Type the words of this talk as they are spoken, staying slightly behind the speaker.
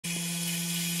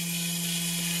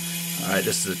Alright,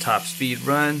 this is a top speed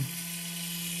run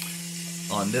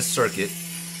on this circuit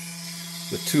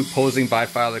with two opposing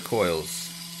bifilar coils.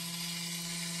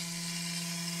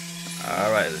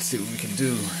 Alright, let's see what we can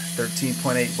do.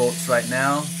 13.8 volts right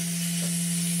now.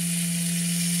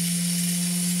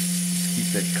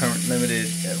 Keep the current limited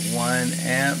at 1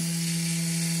 amp.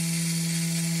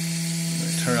 I'm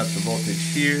going to turn up the voltage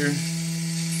here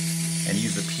and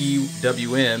use the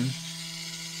PWM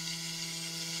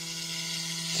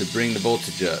to bring the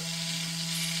voltage up.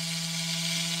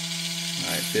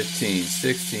 Alright, 15,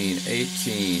 16,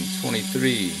 18,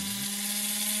 23,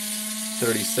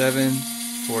 37,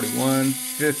 41,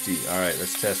 50. Alright,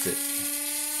 let's test it.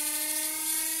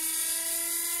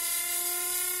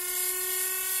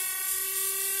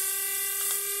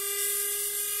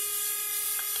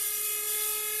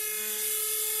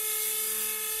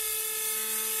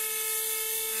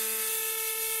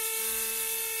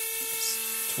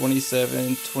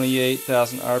 It's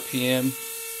 28,000 RPM.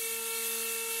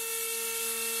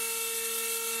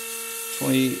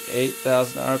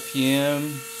 28,000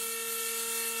 RPM.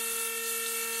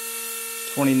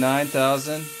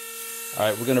 29,000. All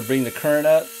right, we're going to bring the current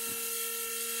up.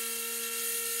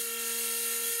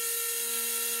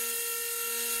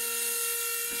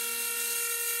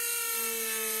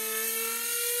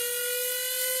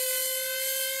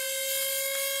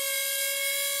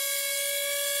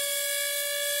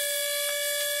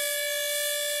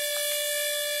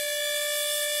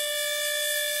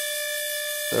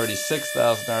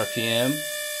 $36,000 RPM.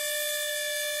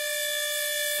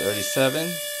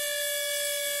 37.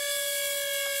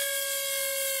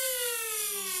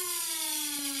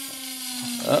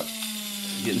 Oh,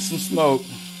 getting some smoke.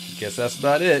 Guess that's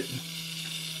about it.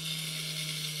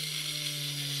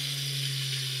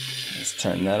 Let's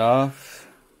turn that off.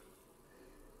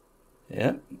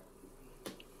 Yep.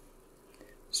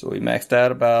 So we maxed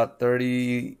out about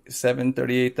 38,000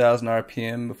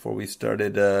 RPM before we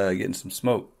started getting some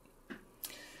smoke.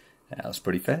 That was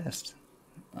pretty fast.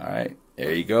 Alright,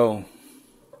 there you go.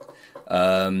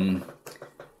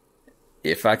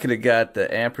 If I could have got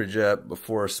the amperage up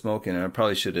before smoking, I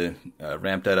probably should have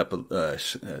ramped that up a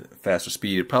faster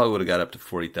speed. It probably would have got up to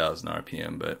 40,000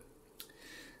 RPM, but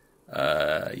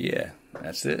yeah,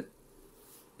 that's it.